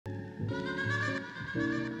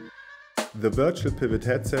The virtual pivot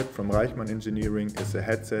headset from Reichmann Engineering is a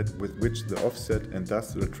headset with which the offset and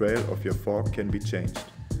thus the trail of your fork can be changed.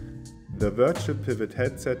 The virtual pivot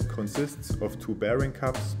headset consists of 2 bearing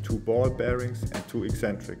cups, 2 ball bearings and 2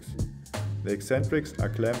 eccentrics. The eccentrics are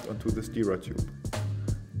clamped onto the steerer tube.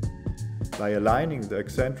 By aligning the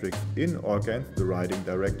eccentrics in or against the riding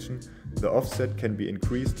direction, the offset can be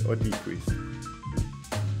increased or decreased.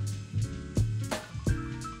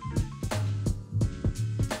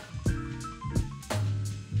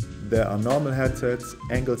 There are normal headsets,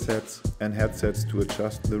 angle sets and headsets to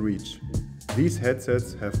adjust the reach. These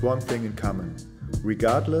headsets have one thing in common,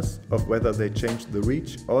 regardless of whether they change the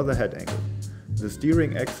reach or the head angle. The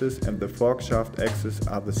steering axis and the fork shaft axis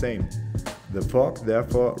are the same. The fork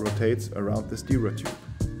therefore rotates around the steerer tube.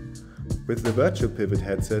 With the virtual pivot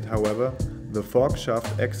headset, however, the fork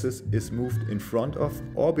shaft axis is moved in front of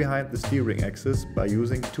or behind the steering axis by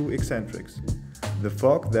using 2 eccentrics. The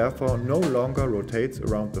fork therefore no longer rotates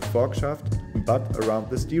around the fork shaft, but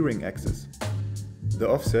around the steering axis. The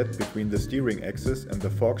offset between the steering axis and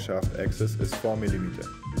the fork shaft axis is 4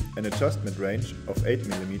 mm. An adjustment range of 8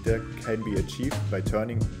 mm can be achieved by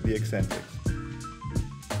turning the eccentrics.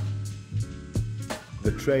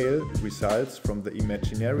 The trail results from the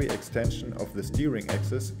imaginary extension of the steering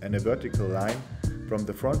axis and a vertical line from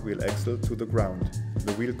the front wheel axle to the ground,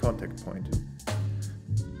 the wheel contact point.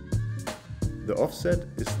 The offset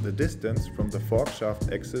is the distance from the fork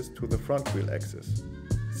shaft axis to the front wheel axis.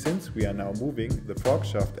 Since we are now moving the fork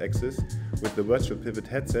shaft axis with the virtual pivot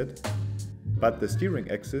headset, but the steering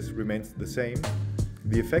axis remains the same,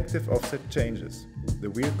 the effective offset changes. The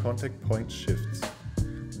wheel contact point shifts.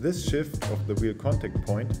 This shift of the wheel contact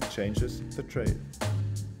point changes the trail.